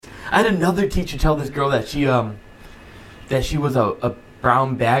I had another teacher tell this girl that she was a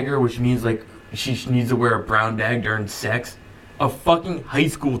brown bagger, which means like she needs to wear a brown bag during sex. A fucking high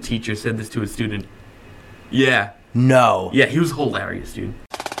school teacher said this to a student. Yeah. No. Yeah, he was hilarious, dude.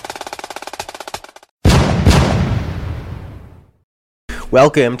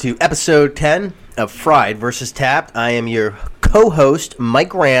 Welcome to episode 10 of Fried vs. Tapped. I am your co-host, Mike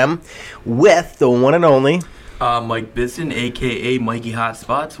Graham, with the one and only... Mike Bisson, a.k.a. Mikey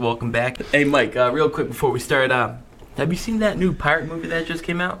Hotspots. Welcome back. Hey, Mike, real quick before we start, have you seen that new pirate movie that just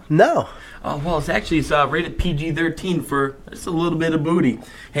came out? No. Well, it's rated PG-13 for just a little bit of booty.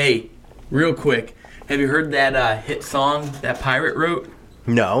 Hey, real quick, have you heard that hit song that pirate wrote?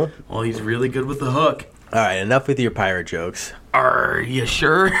 No. Well, he's really good with the hook. All right, enough with your pirate jokes. Are you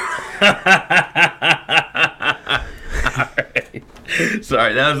sure? All right.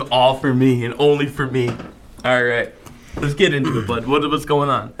 Sorry, that was all for me and only for me. All right, let's get into it, bud. What's going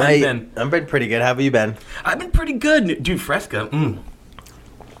on? How you been? I've been pretty good. How have you been? I've been pretty good, dude. Fresca. I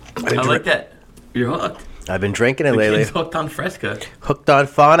like that. You're hooked. I've been drinking it lately. Kid's hooked on Fresca. Hooked on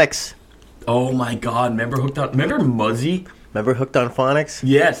phonics. Oh my God! Remember Muzzy? Remember Hooked on Phonics?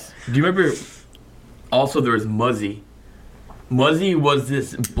 Yes. Do you remember? Also, there was Muzzy. Muzzy was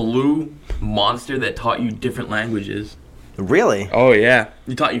this blue monster that taught you different languages. Really? Oh yeah.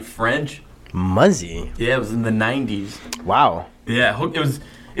 He taught you French. Muzzy? Yeah, it was in the 90s. Wow. Yeah,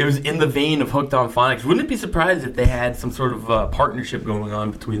 it was in the vein of Hooked on Phonics. Wouldn't it be surprised if they had some sort of partnership going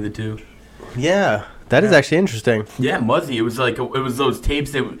on between the two? Yeah, that is actually interesting. Yeah, Muzzy. It was like it was those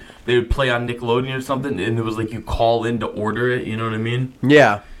tapes they would play on Nickelodeon or something, and it was like you call in to order it. You know what I mean?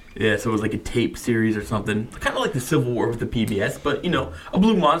 Yeah. Yeah, so it was like a tape series or something, kind of like the Civil War with the PBS, but a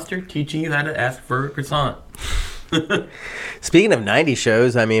blue monster teaching you how to ask for a croissant. Speaking of 90s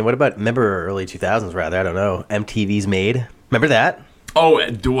shows, remember early 2000s rather, I don't know, MTV's Made? Remember that? Oh,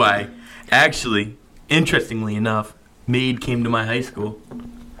 do I? Actually, interestingly enough, Made came to my high school.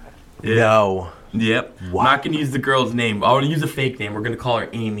 Yeah. No. Yep. Wow. I'm not going to use the girl's name. I'm going to use a fake name. We're going to call her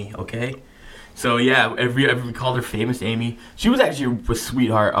Amy, okay? So, yeah, every we called her Famous Amy. She was actually a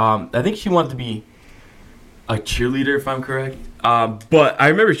sweetheart. I think she wanted to be a cheerleader, if I'm correct. But I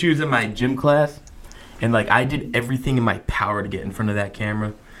remember she was in my gym class. And, I did everything in my power to get in front of that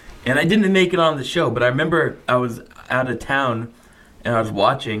camera. And I didn't make it on the show, but I remember I was out of town, and I was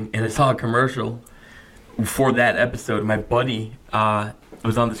watching, and I saw a commercial for that episode. My buddy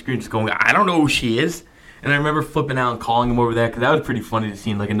was on the screen just going, I don't know who she is. And I remember flipping out and calling him over there, because that was pretty funny to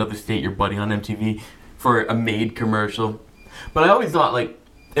see in, another state your buddy on MTV for a Made commercial. But I always thought,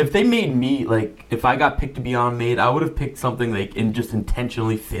 if they made me, if I got picked to be on Made, I would have picked something, and just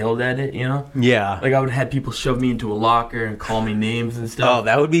intentionally failed at it, Yeah. I would have had people shove me into a locker and call me names and stuff. Oh,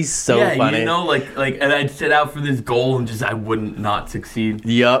 that would be so funny. Yeah, and I'd set out for this goal and I wouldn't not succeed.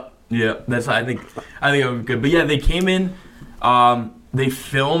 Yep. Yeah, that's I think it would be good. But yeah, they came in, they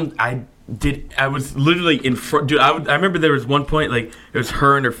filmed, I was literally in front, dude, I remember there was one point, it was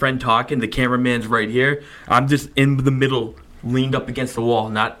her and her friend talking, the cameraman's right here, I'm just in the middle, leaned up against the wall,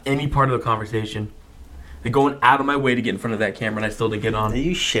 not any part of the conversation. They're going out of my way to get in front of that camera, and I still didn't get on. Are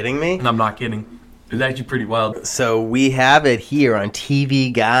you shitting me? And I'm not kidding. It was actually pretty wild. So we have it here on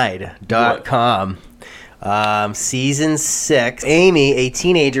tvguide.com. Season 6. Amy, a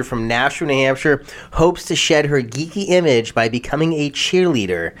teenager from Nashville, New Hampshire, hopes to shed her geeky image by becoming a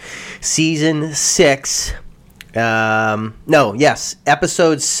cheerleader. Season 6.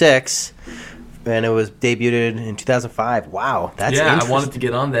 Episode 6. And it was debuted in 2005. Wow, that's interesting. I wanted to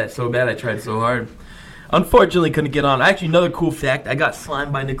get on that so bad. I tried so hard. Unfortunately, couldn't get on. Actually, another cool fact, I got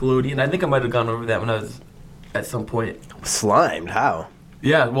slimed by Nickelodeon. I think I might have gone over that when I was at some point. Slimed? How?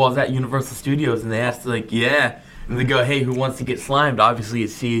 Yeah, well, I was at Universal Studios, and they asked, and they go, hey, who wants to get slimed? Obviously, you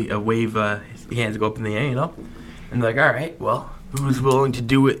see a wave, his hands go up in the air, And they're like, all right, well, who's willing to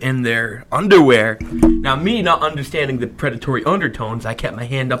do it in their underwear? Now, me not understanding the predatory undertones, I kept my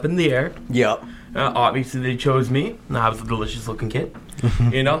hand up in the air. Yep. Obviously, they chose me. I was a delicious-looking kid,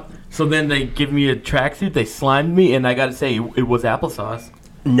 So then they give me a tracksuit, they slimed me, and I got to say, it was applesauce.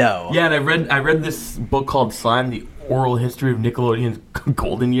 No. Yeah, and I read this book called Slime, The Oral History of Nickelodeon's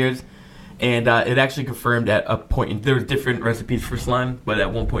Golden Years, and it actually confirmed at a point, there was different recipes for slime, but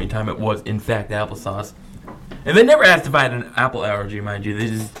at one point in time, it was, in fact, applesauce. And they never asked if I had an apple allergy, mind you.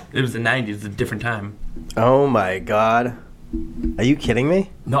 It was the 90s, it was a different time. Oh, my God. Are you kidding me?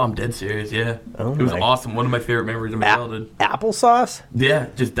 No, I'm dead serious, yeah. Oh, it was awesome. One of my favorite memories of my childhood. Applesauce? Yeah,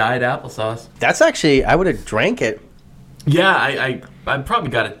 just dyed applesauce. That's actually, I would have drank it. Yeah, I probably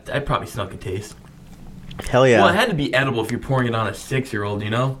got it. I probably snuck a taste. Hell yeah. Well, it had to be edible if you're pouring it on a 6-year-old,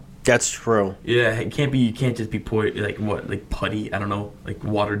 That's true. Yeah, it can't be. You can't just be like putty. I don't know, like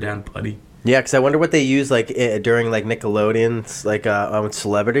watered down putty. Yeah, because I wonder what they use like during like Nickelodeon's like with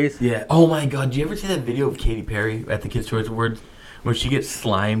celebrities. Yeah. Oh my God, did you ever see that video of Katy Perry at the Kids' Choice Awards when she gets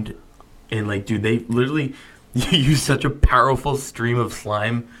slimed, and like, dude, they literally use such a powerful stream of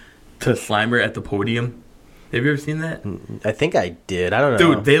slime to slime her at the podium. Have you ever seen that? I think I did. I don't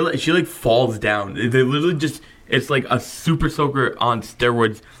know. Dude, she like falls down. They literally just, it's like a super soaker on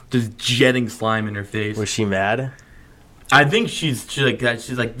steroids, just jetting slime in her face. Was she mad? I think she's like that.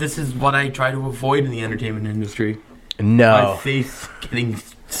 She's like, this is what I try to avoid in the entertainment industry. No. My face getting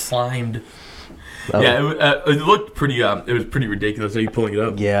slimed. Oh. Yeah, it looked pretty. It was pretty ridiculous. Are you pulling it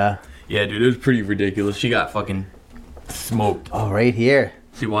up? Yeah. Yeah, dude, it was pretty ridiculous. She got fucking smoked. Oh, right here.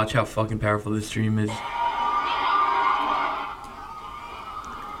 See, watch how fucking powerful this stream is.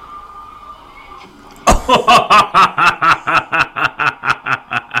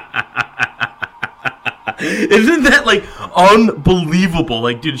 Isn't that like unbelievable?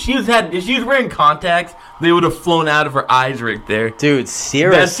 Like, dude, if she was wearing contacts, they would have flown out of her eyes right there. Dude,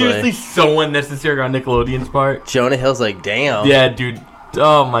 seriously. That's seriously so unnecessary on Nickelodeon's part. Jonah Hill's like, damn. Yeah, dude.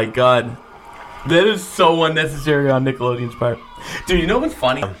 Oh my God. That is so unnecessary on Nickelodeon's part. Dude, you know what's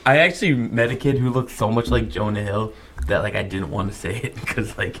funny? I actually met a kid who looked so much like Jonah Hill that like I didn't want to say it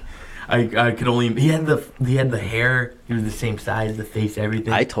because like I could only he had the hair, he was the same size, the face,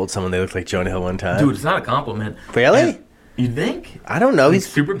 everything. I told someone they looked like Jonah Hill one time. Dude, it's not a compliment. Really? And you think? I don't know. Like He's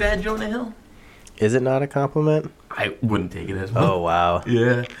super bad Jonah Hill? Is it not a compliment? I wouldn't take it as one. Oh wow.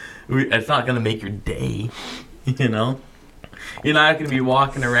 Yeah. It's not gonna make your day, you know? You're not gonna be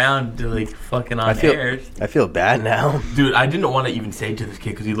walking around like fucking on airs. I feel bad now. Dude, I didn't want to even say it to this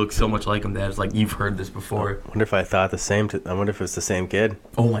kid because he looks so much like him that it's like, you've heard this before. I wonder if I thought the same. I wonder if it's the same kid.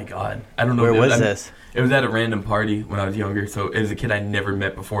 Oh my God. I don't know. Where was this? It was at a random party when I was younger, so it was a kid I never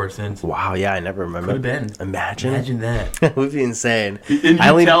met before or since. Wow, yeah, I never remember. Could have been. Imagine that. It would be insane.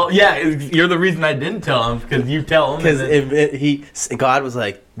 You're the reason I didn't tell him, because you tell him. Because God was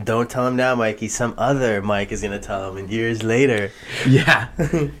like, don't tell him now, Mikey. Some other Mike is going to tell him, and years later. Yeah.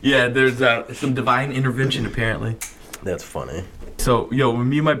 Yeah, there's some divine intervention, apparently. That's funny. So, when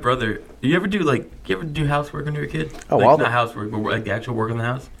me and my brother, you ever do housework when you were a kid? Oh, like, not housework, but like the actual work in the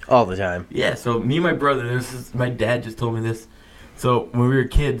house? All the time. Yeah, so me and my brother, my dad just told me this. So when we were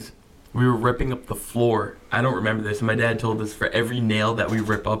kids, we were ripping up the floor. I don't remember this. And my dad told us for every nail that we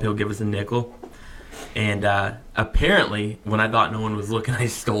rip up, he'll give us a nickel. And apparently, when I thought no one was looking, I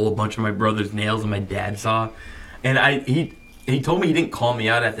stole a bunch of my brother's nails, and my dad saw. And he told me he didn't call me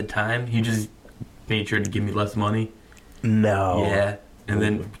out at the time. He just made sure to give me less money. No. Yeah, and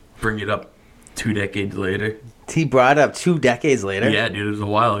then bring it up 2 decades later. He brought it up 2 decades later? Yeah, dude, it was a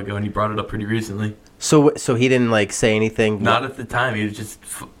while ago, and he brought it up pretty recently. So he didn't, like, say anything? Not at the time. He was just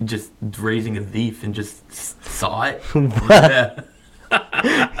raising a thief and just saw it. What?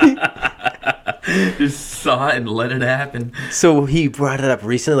 Just saw it and let it happen. So he brought it up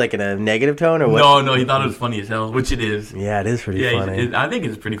recently, like in a negative tone, or what? No, he thought it was funny as hell, which it is. Yeah, it is pretty funny. I think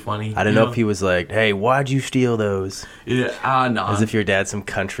it's pretty funny. I don't know if he was like, hey, why'd you steal those? Yeah, no. As if your dad's some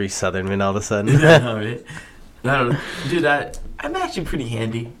country southernman all of a sudden. Yeah, right? I don't know. Dude, I'm actually pretty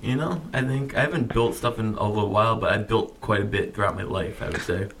handy, I think. I haven't built stuff in a little while, but I've built quite a bit throughout my life, I would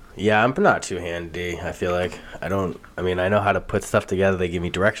say. Yeah, I'm not too handy, I feel like. I know how to put stuff together. They give me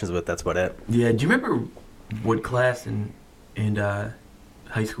directions with, that's about it. Yeah, do you remember wood class in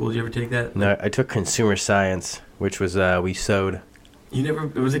high school? Did you ever take that? No, I took consumer science, which was, we sewed. You never,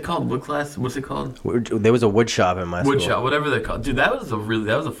 was it called wood class? What's it called? There was a wood shop in my school. Wood shop, whatever they're called. Dude, that was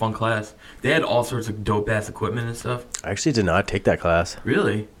a fun class. They had all sorts of dope-ass equipment and stuff. I actually did not take that class.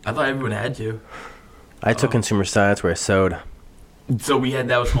 Really? I thought everyone had to. I took consumer science where I sewed. So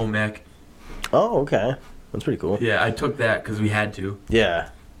that was home ec. Oh, okay. That's pretty cool. Yeah, I took that because we had to. Yeah.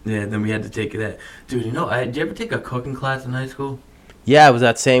 Yeah, then we had to take that. Dude, did you ever take a cooking class in high school? Yeah, it was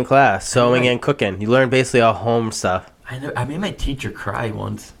that same class, sewing and cooking. You learn basically all home stuff. I made my teacher cry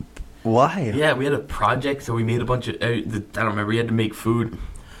once. Why? Yeah, we had a project, so we made a bunch of, I don't remember, we had to make food.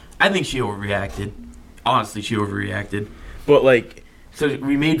 I think she overreacted. Honestly, she overreacted. But, so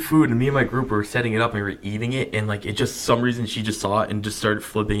we made food, and me and my group were setting it up, and we were eating it, and, some reason she just saw it and just started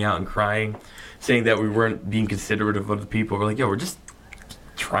flipping out and crying, saying that we weren't being considerate of other people. We're like, yo, we're just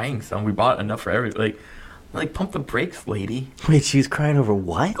trying some. We bought enough for everybody. Pump the brakes, lady. Wait, she was crying over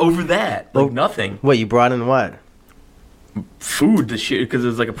what? Over that. Nothing. What, you brought in what? Food, because it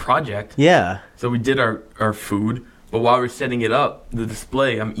was a project. Yeah. So we did our food, but while we're setting it up, the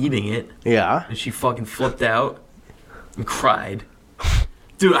display, I'm eating it. Yeah. And she fucking flipped out and cried.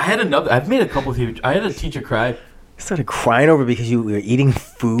 Dude, I've made a couple of teachers. I had a teacher cry Started crying over because you were eating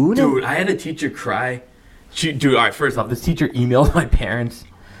food? Dude, I had a teacher cry. Dude, all right, first off, this teacher emailed my parents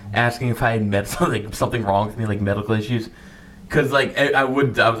asking if I had something wrong with me, like medical issues. Because, like, I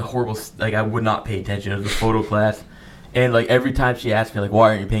was horrible, like, I would not pay attention. It was a photo class. And, like, every time she asked me, like, why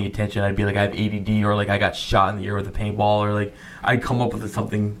aren't you paying attention? I'd be like, I have ADD, or, like, I got shot in the ear with a paintball, or, like, I'd come up with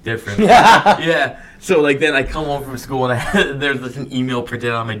something different. Yeah. So, like, then I come home from school, and there's an email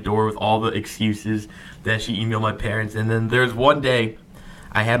printed on my door with all the excuses that she emailed my parents. And then there's one day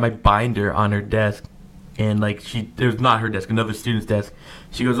I had my binder on her desk, and, like, there's not her desk, another student's desk.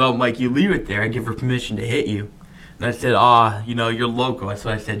 She goes, oh, Mike, you leave it there. I give her permission to hit you. And I said, you're loco. That's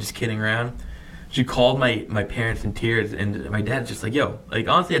what I said, just kidding around. She called my parents in tears, and my dad's just like, yo, like,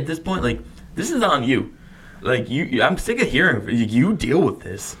 honestly, at this point, like, this is on you. Like, I'm sick of hearing, you deal with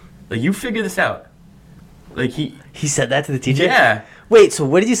this. Like, you figure this out. Like, he said that to the teacher? Yeah. Wait, so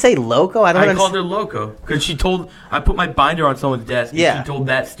what did you say, loco? I called her loco, because I put my binder on someone's desk, and she told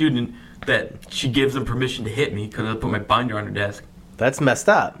that student that she gives them permission to hit me, because I put my binder on her desk. That's messed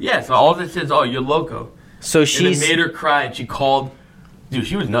up. Yeah, so all it says is, oh, you're loco. So and it made her cry, and she called. Dude,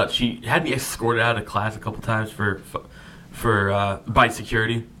 she was nuts. She had me escorted out of class a couple times by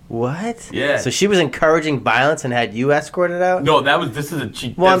security. What? Yeah. So she was encouraging violence and had you escorted out? No, this is a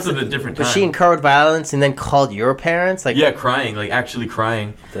different time. But she encouraged violence and then called your parents? Like, yeah, crying, like actually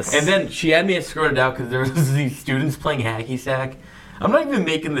crying. And then she had me escorted out because there was these students playing hacky sack. I'm not even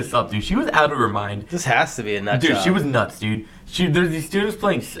making this up, dude. She was out of her mind. This has to be a nut job. Dude, she was nuts, dude. There's these students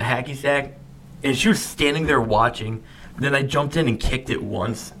playing hacky sack, and she was standing there watching. Then I jumped in and kicked it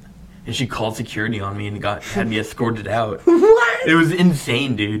once, and she called security on me and had me escorted out. What? It was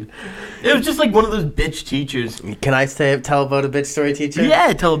insane, dude. It was just like one of those bitch teachers. Can I tell about a bitch story teacher?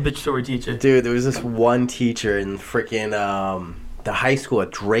 Yeah, tell a bitch story teacher. Dude, there was this one teacher in freaking the high school, at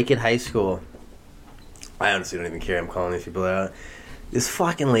Drake High School. I honestly don't even care. I'm calling these people out. This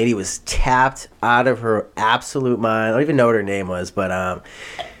fucking lady was tapped out of her absolute mind. I don't even know what her name was, but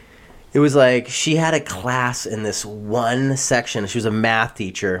it was like she had a class in this one section. She was a math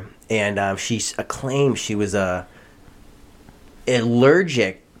teacher, and she claimed she was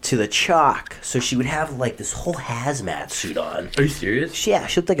allergic to the chalk. So she would have like this whole hazmat suit on. Are you serious? Yeah,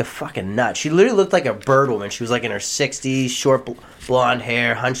 she looked like a fucking nut. She literally looked like a bird woman. She was like in her 60s, short blonde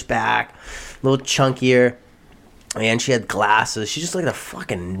hair, hunchback, a little chunkier. And she had glasses. She just looked like a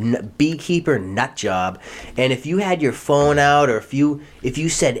fucking beekeeper nut job. And if you had your phone out, or if you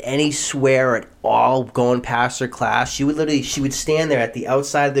said any swear at all going past her class, she would stand there at the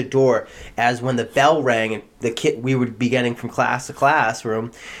outside of the door as when the bell rang and we would be getting from class to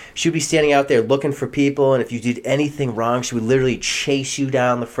classroom. She would be standing out there looking for people, and if you did anything wrong, she would literally chase you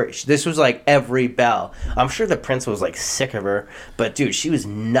down the fridge. This was like every bell. I'm sure the principal was like sick of her, but dude, she was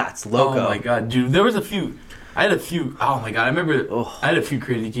nuts, loco. Oh my god, dude, there was a few. I had a few. Oh my god! I remember. I had a few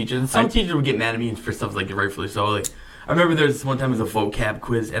crazy teachers. And some teachers would get mad at me for stuff like rightfully so. Like I remember there was this one time it was a vocab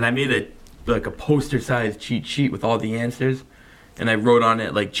quiz, and I made a poster-sized cheat sheet with all the answers, and I wrote on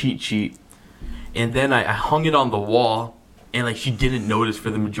it like cheat sheet, and then I hung it on the wall, and like she didn't notice for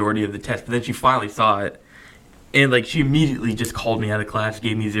the majority of the test, but then she finally saw it, and like she immediately just called me out of class,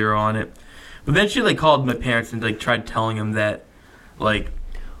 gave me 0 on it, but then she like called my parents and like tried telling them that like.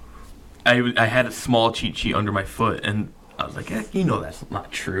 I had a small cheat sheet under my foot, and I was like, that's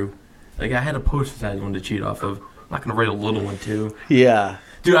not true. Like, I had a poster-sized one to cheat off of. I'm not going to write a little one, too. Yeah.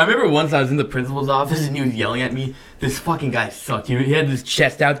 Dude, I remember once I was in the principal's office, and he was yelling at me. This fucking guy sucked. He had his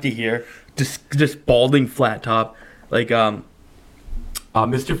chest out to here, just balding flat top. Like,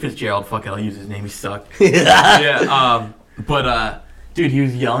 Mr. Fitzgerald, fuck it, I'll use his name, he sucked. Yeah, dude, he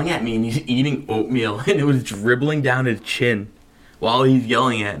was yelling at me, and he's eating oatmeal, and it was dribbling down his chin. While he's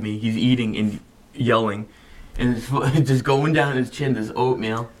yelling at me, he's eating and yelling, and it's just going down his chin, this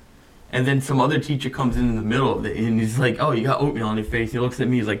oatmeal. And then some other teacher comes in the middle of it, and he's like, oh, you got oatmeal on your face. He looks at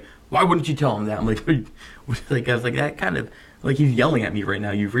me, he's like, why wouldn't you tell him that? I'm like, I was like, that kind of, like, he's yelling at me right now.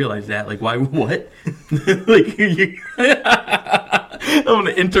 You realize that? Like, why, what? Like, I'm going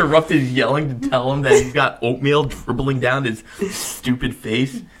to interrupt his yelling to tell him that he's got oatmeal dribbling down his stupid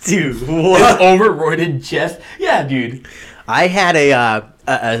face. Dude, what? His overroided chest. Yeah, dude. I had a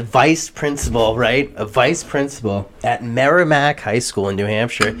vice principal, right? A vice principal at Merrimack High School in New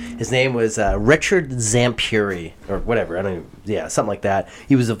Hampshire. His name was Richard Zampuri, or whatever. I don't even, yeah, something like that.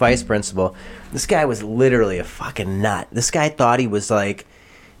 He was a vice principal. This guy was literally a fucking nut. This guy literally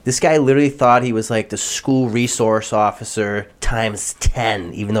thought he was like the school resource officer times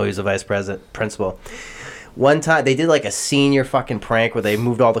 10, even though he was a vice principal. One time, they did like a senior fucking prank where they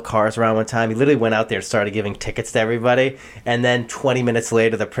moved all the cars around one time. He literally went out there and started giving tickets to everybody. And then 20 minutes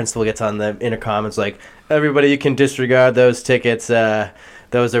later, the principal gets on the intercom and is like, everybody, you can disregard those tickets.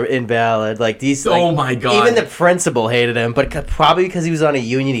 Those are invalid. Like these. Like, oh my God. Even the principal hated him, but probably because he was on a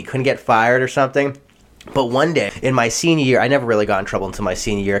union, he couldn't get fired or something. But one day, in my senior year, I never really got in trouble until my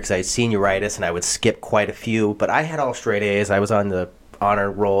senior year because I had senioritis and I would skip quite a few. But I had all straight A's. I was on the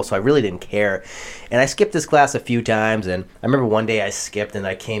honor roll, so I really didn't care. And I skipped this class a few times, and I remember one day I skipped and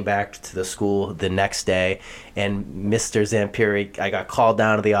I came back to the school the next day, and Mr. Zampiri, I got called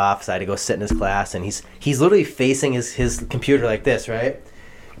down to the office. I had to go sit in his class, and he's literally facing his computer like this, right?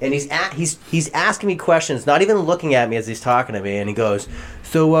 And he's asking me questions, not even looking at me as he's talking to me, and he goes,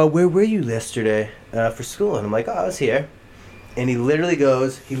 so where were you yesterday for school? And I'm like, oh, I was here. And he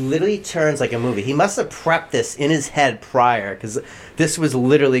literally turns like a movie. He must have prepped this in his head prior, because this was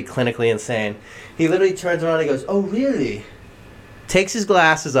literally clinically insane. He literally turns around and he goes, oh, really? Takes his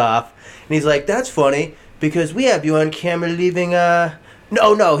glasses off, and he's like, that's funny, because we have you on camera leaving,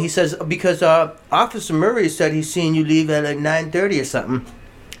 No, he says, because Officer Murray said he's seen you leave at like 9:30 or something.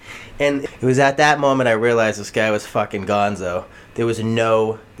 And it was at that moment I realized this guy was fucking gonzo.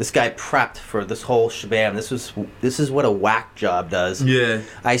 This guy prepped for this whole shabam. This is what a whack job does. Yeah.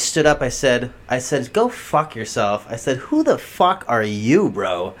 I stood up, I said, go fuck yourself. I said, who the fuck are you,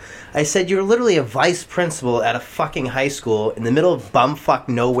 bro? I said, you're literally a vice principal at a fucking high school in the middle of bumfuck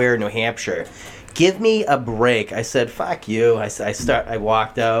nowhere, New Hampshire. Give me a break. I said, fuck you. I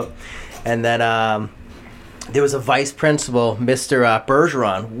walked out, and then there was a vice principal, Mr.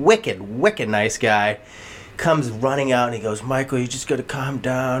 Bergeron, wicked nice guy, comes running out and he goes, Michael, you just gotta calm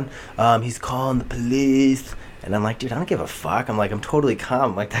down. He's calling the police. And I'm like, dude, I don't give a fuck. I'm totally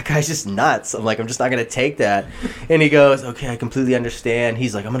calm. I'm like, that guy's just nuts. I'm just not gonna take that. And he goes, okay, I completely understand.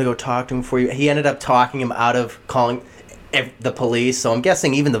 He's like, I'm gonna go talk to him for you. He ended up talking him out of calling the police, so I'm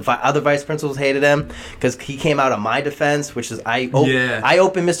guessing even the other vice principals hated him because he came out on my defense, which is I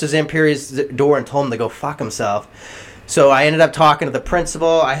opened Mr. Zampiri's door and told him to go fuck himself. So I ended up talking to the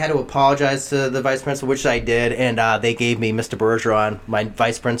principal. I had to apologize to the vice principal, which I did, and they gave me Mr. Bergeron, my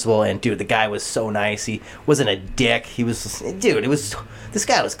vice principal, and dude, the guy was so nice. He wasn't a dick. This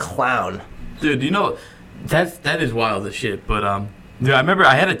guy was clown. Dude, that is wild as shit. But dude, I remember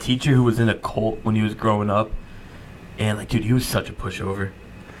I had a teacher who was in a cult when he was growing up. And, dude, he was such a pushover.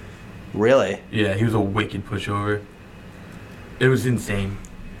 Really? Yeah, he was a wicked pushover. It was insane.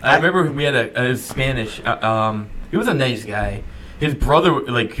 I remember we had a Spanish, he was a nice guy. His brother,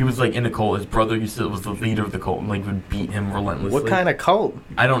 he was, in a cult. His brother was the leader of the cult and, would beat him relentlessly. What kind of cult?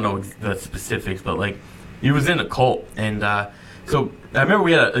 I don't know the specifics, but, he was in a cult. And, so, I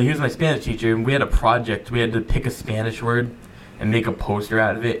remember he was my Spanish teacher, and we had a project. We had to pick a Spanish word and make a poster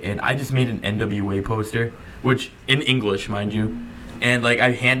out of it. And I just made an NWA poster. Which, in English, mind you. And,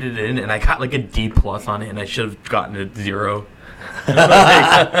 I handed it in, and I got, a D+ on it, and I should have gotten a 0.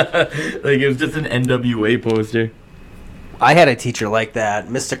 It was just an NWA poster. I had a teacher like that.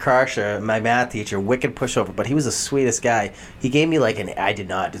 Mr. Karsha, my math teacher, wicked pushover, but he was the sweetest guy. He gave me, I did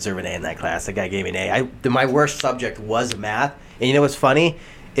not deserve an A in that class. That guy gave me an A. My worst subject was math. And you know what's funny?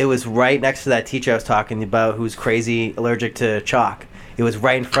 It was right next to that teacher I was talking about who's crazy allergic to chalk. It was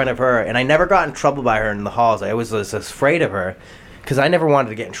right in front of her, and I never got in trouble by her in the halls. I always was afraid of her because I never wanted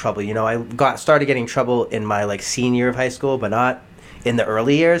to get in trouble. I started getting in trouble in my senior year of high school, but not in the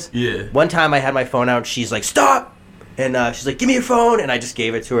early years. Yeah. One time I had my phone out, and she's like, "Stop!" And she's like, "Give me your phone," and I just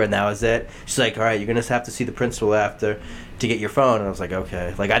gave it to her, and that was it. She's like, "All right, you're gonna have to see the principal after to get your phone," and I was like,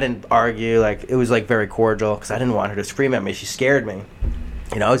 "Okay." I didn't argue. It was very cordial because I didn't want her to scream at me. She scared me.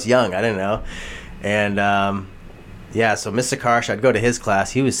 I was young. I didn't know, and. Yeah, so Mr. Karsh, I'd go to his class.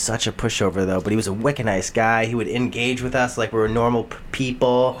 He was such a pushover, though, but he was a wicked nice guy. He would engage with us like we were normal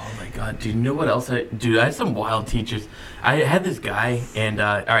people. Oh, my God. Dude, you know what else? I had some wild teachers. I had this guy, and,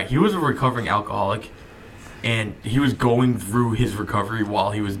 all right, he was a recovering alcoholic, and he was going through his recovery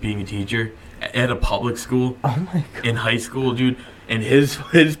while he was being a teacher at a public school. Oh, my God. In high school, dude, and his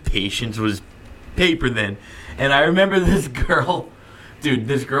patience was paper thin. And I remember this girl... Dude,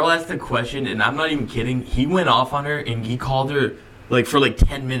 this girl asked a question, and I'm not even kidding. He went off on her, and he called her, for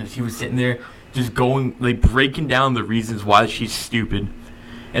 10 minutes. He was sitting there just going, breaking down the reasons why she's stupid.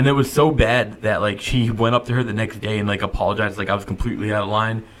 And it was so bad that, she went up to her the next day and, apologized, I was completely out of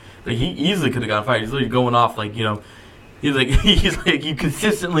line. He easily could have gotten fired. He's literally going off, he's like, you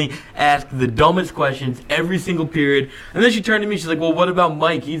consistently ask the dumbest questions every single period. And then she turned to me, she's like, well, what about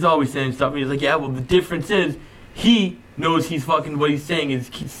Mike? He's always saying stuff. And he's like, yeah, well, the difference is he knows he's fucking what he's saying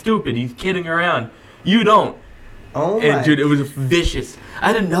is stupid. He's kidding around. You don't. Oh my. And dude, it was vicious. I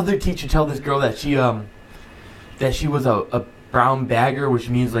had another teacher tell this girl that she that she was a brown bagger, which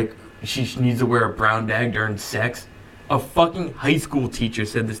means like she needs to wear a brown bag during sex. A fucking high school teacher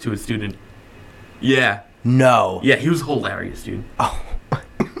said this to a student. Yeah. No. Yeah, he was hilarious, dude. Oh.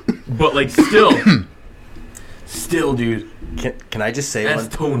 But like still, dude. Can I just say that's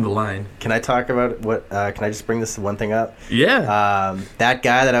towing the line. Can I talk about what? Can I just bring this one thing up? Yeah. That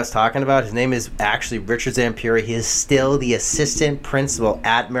guy that I was talking about, his name is actually Richard Zampieri. He is still the assistant principal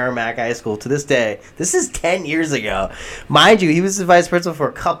at Merrimack High School to this day. This is 10 years ago, mind you. He was the vice principal for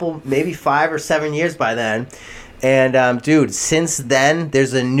a couple, maybe 5 or 7 years by then. And, dude, since then,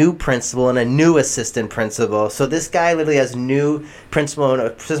 there's a new principal and a new assistant principal. So this guy literally has new principal and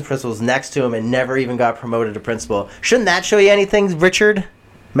assistant principals next to him and never even got promoted to principal. Shouldn't that show you anything, Richard?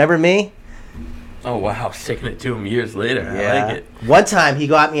 Remember me? Oh, wow. Sticking it to him years later. Yeah. I like it. One time, he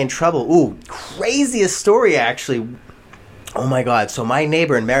got me in trouble. Ooh, craziest story, actually. Oh, my God. So my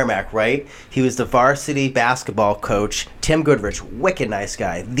neighbor in Merrimack, right? He was the varsity basketball coach, Tim Goodrich. Wicked nice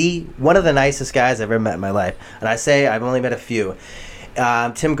guy. One of the nicest guys I've ever met in my life. And I say I've only met a few.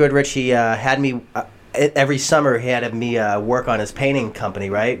 Tim Goodrich, he had me... every summer, he had me work on his painting company,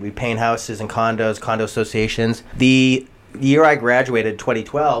 right? We paint houses and condos, condo associations. The year I graduated,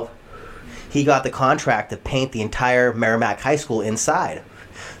 2012, he got the contract to paint the entire Merrimack High School inside.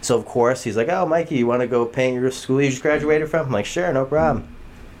 So, of course, he's like, oh, Mikey, you want to go paint your school you just graduated from? I'm like, sure, no problem.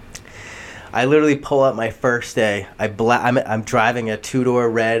 I literally pull up my first day. I'm driving a 2-door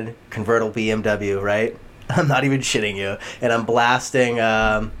red convertible BMW, right? I'm not even shitting you. And I'm blasting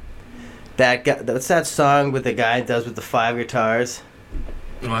that guy. What's that song with the guy does with the 5 guitars?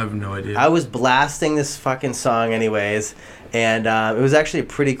 Oh, I have no idea. I was blasting this fucking song anyways. And it was actually a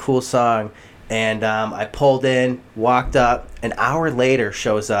pretty cool song. And I pulled in, walked up. An hour later,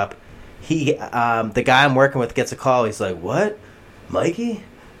 shows up. The guy I'm working with gets a call. He's like, "What, Mikey?"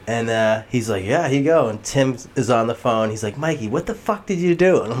 And he's like, "Yeah, here you go." And Tim is on the phone. He's like, "Mikey, what the fuck did you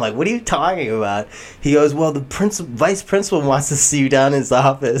do?" And I'm like, "What are you talking about?" He goes, "Well, the vice principal wants to see you down in his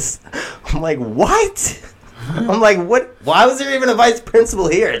office." I'm like, "What?" I'm like, what? Why was there even a vice principal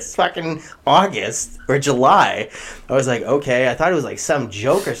here? It's fucking August or July. I was like, okay. I thought it was like some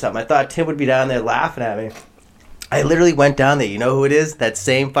joke or something. I thought Tim would be down there laughing at me. I literally went down there. You know who it is? That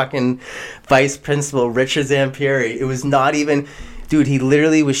same fucking vice principal, Richard Zampieri. It was not even... Dude, he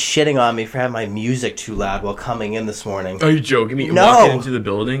literally was shitting on me for having my music too loud while coming in this morning. Are you joking me? No. Walking into the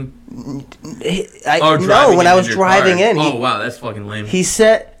building? No, when I was driving in. Oh, wow, that's fucking lame. He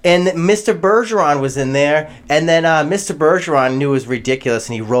said... And Mr. Bergeron was in there, and then Mr. Bergeron knew it was ridiculous,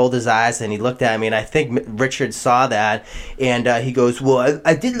 and he rolled his eyes, and he looked at me, and I think Richard saw that, and he goes, "Well,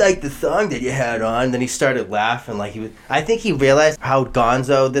 I did like the song that you had on." And then he started laughing, like I think he realized how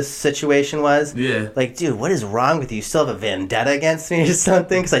gonzo this situation was. Yeah. Like, dude, what is wrong with you? You still have a vendetta against me or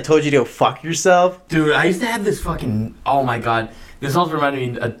something? Because I told you to go fuck yourself? Dude, I used to have this fucking... Oh, my God. This also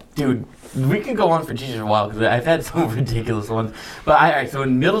reminded me... dude... We can go on for teachers a while because I've had some ridiculous ones. But so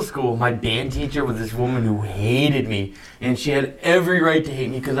in middle school, my band teacher was this woman who hated me. And she had every right to hate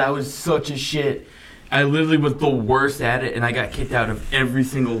me because I was such a shit. I literally was the worst at it, and I got kicked out of every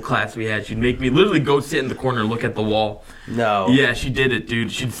single class we had. She'd make me literally go sit in the corner and look at the wall. No. Yeah, she did it,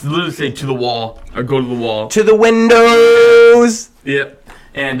 dude. She'd literally say to the wall or go to the wall. To the windows! Yep.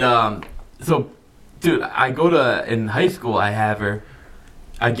 And so, dude, I go to... In high school, I have her...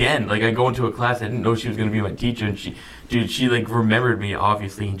 Again, like, I go into a class, I didn't know she was going to be my teacher, and she, like, remembered me,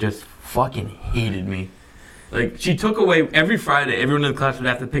 obviously, and just fucking hated me. Like, she took away, every Friday, everyone in the class would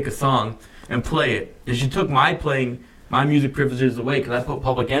have to pick a song and play it, and she took my music privileges away, because I put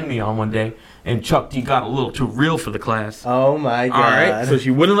Public Enemy on one day, and Chuck D got a little too real for the class. Oh, my God. Alright, so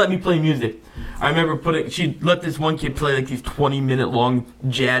she wouldn't let me play music. I remember she let this one kid play, like, these 20-minute long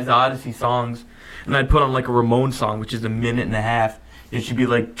Jazz Odyssey songs, and I'd put on, like, a Ramones song, which is a minute and a half. And she'd be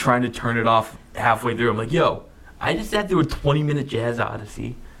like trying to turn it off halfway through. I'm like, yo, I just sat through a 20-minute Jazz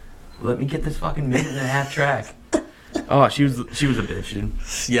Odyssey. Let me get this fucking minute and a half track. Oh, she was a bitch, dude.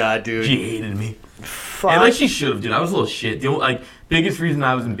 Yeah, dude. She hated me. Fuck. And like she should have, dude. I was a little shit. The only, biggest reason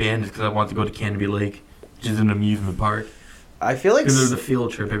I was in band is because I wanted to go to Canopy Lake, which is an amusement park. I feel like... Because there's a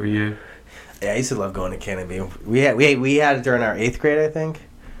field trip every year. Yeah, I used to love going to Canopy. We had it during our 8th grade, I think.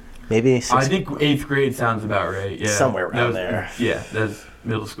 Maybe 6th. I think 8th grade sounds about right. Yeah, somewhere around there. Yeah, that's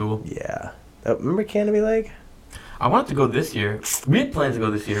middle school. Yeah. Remember Canopy Lake? I wanted to go this year. We had plans to go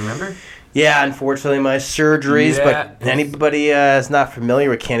this year, remember? Yeah, unfortunately my surgeries, but anybody is not familiar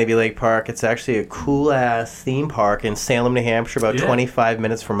with Canopy Lake Park, it's actually a cool-ass theme park in Salem, New Hampshire, about 25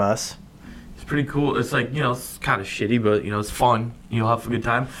 minutes from us. It's pretty cool. It's like, it's kind of shitty, but, it's fun. You'll have a good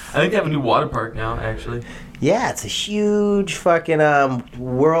time. I think they have a new water park now, actually. Yeah, it's a huge fucking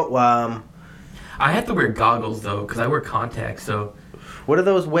world... I have to wear goggles though, because I wear contacts. So What are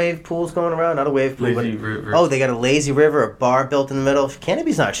those wave pools going around? Not a wave pool. lazy river. Oh, they got a lazy river, a bar built in the middle.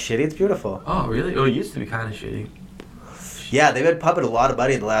 Canopy's not shitty. It's beautiful. Oh, really? Oh, it used to be kind of shitty. Yeah, they've been pumping a lot of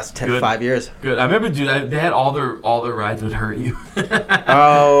money the last 5 years. Good. I remember, dude. They had all their rides would hurt you.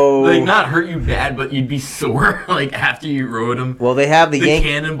 Oh. Like not hurt you bad, but you'd be sore like after you rode them. Well, they have the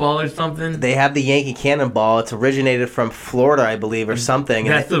Cannonball or something. They have the Yankee Cannonball. It's originated from Florida, I believe, or something.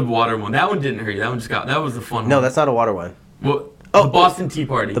 That's the water one. That one didn't hurt you. That one just got. That was the fun one. No, that's not a water one. Well, the Boston Tea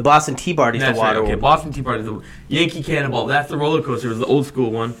Party. The Boston Tea Party is the water one. Okay, one. Boston Tea Party is the Yankee Cannonball. That's the roller coaster. It was the old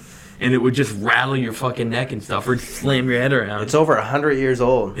school one. And it would just rattle your fucking neck and stuff, or slam your head around. It's over 100 years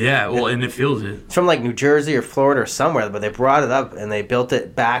old. Yeah, well, and it feels it. It's from like New Jersey or Florida or somewhere, but they brought it up and they built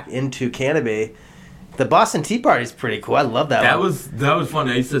it back into Canopy. The Boston Tea Party is pretty cool. I love that one. That was fun.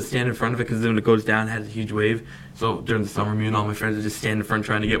 I used to stand in front of it because when it goes down, it has a huge wave. So during the summer, me and all my friends would just stand in front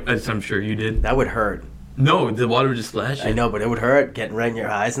trying to get, as I'm sure you did. That would hurt. No, the water would just splash. I know, but it would hurt getting right in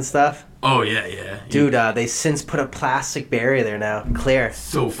your eyes and stuff. Oh, yeah. Dude, they since put a plastic barrier there now. Clear.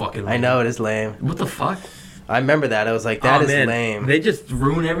 So fucking lame. I know, it is lame. What the fuck? I remember that. I was like, that is lame. They just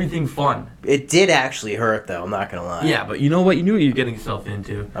ruin everything fun. It did actually hurt, though. I'm not going to lie. Yeah, but you know what? You knew what you were getting yourself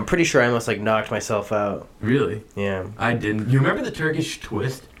into. I'm pretty sure I almost, knocked myself out. Really? Yeah. I didn't. You remember the Turkish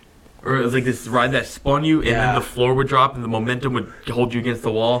twist? Or it was like this ride that spun you, and then the floor would drop, and the momentum would hold you against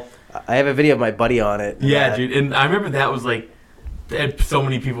the wall? I have a video of my buddy on it. Yeah, dude. And I remember that was like... So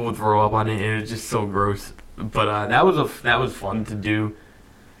many people would throw up on it, and it was just so gross. But that was fun to do.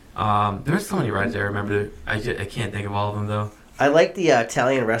 There's so many rides I remember. I can't think of all of them though. I like the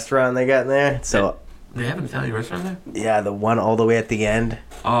Italian restaurant they got in there. So they have an Italian restaurant there? Yeah, the one all the way at the end.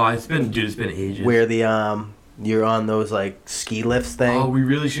 Oh, it's been ages. Where the you're on those ski lifts thing. Oh, we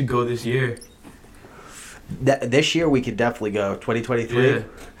really should go this year. This year we could definitely go. 2023. Yeah.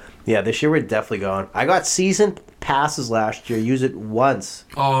 Yeah, this year we're definitely going. I got season passes last year. Use it once.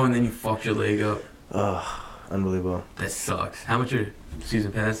 Oh, and then you fucked your leg up. Ugh, unbelievable. That sucks. How much are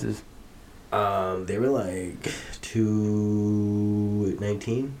season passes? They were like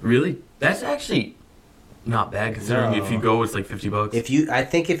 $219. Really? That's actually not bad considering if you go, it's like $50. I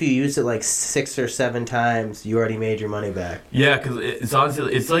think if you used it like 6 or 7 times, you already made your money back. Yeah, because it's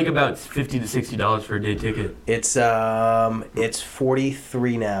honestly it's like about $50 to $60 for a day ticket. It's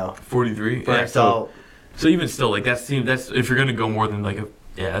 $43 now. 43. For adult. So even still, like that's if you're gonna go more than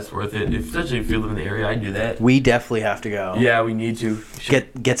that's worth it. Especially if you live in the area, I'd do that. We definitely have to go. Yeah, we need to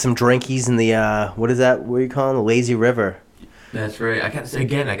get some drinkies in the what is that? What are you calling the lazy river? That's right. I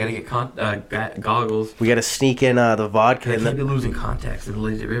gotta get goggles. We gotta sneak in the vodka. I can't be losing contacts in the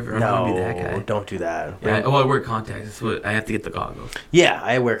lazy river. I'm no, gonna be that guy. Don't do that. Yeah, I wear contacts. That's what I have to get the goggles. Yeah,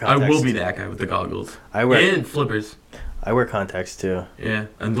 I wear contacts. I will be that guy with the goggles. And flippers. I wear contacts too. Yeah,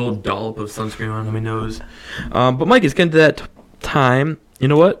 and a little dollop of sunscreen on my nose. But Mike, it's getting to that time. You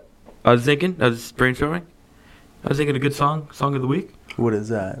know what? I was brainstorming. I was thinking a good song of the week. What is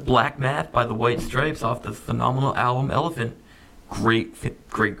that? Black Math by the White Stripes off the phenomenal album Elephant. Great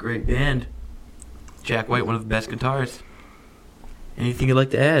band. Jack White, one of the best guitarists. Anything you'd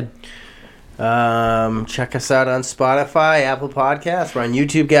like to add? Check us out on Spotify, Apple Podcasts. We're on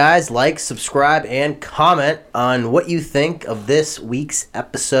YouTube, guys. Like, subscribe, and comment on what you think of this week's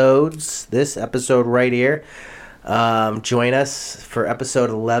episodes. This episode right here. Join us for episode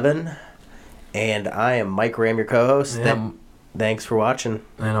 11. And I am Mike Ram, your co-host. Yeah. Thanks for watching.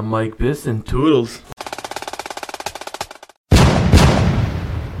 And I'm Mike Bisson. Toodles.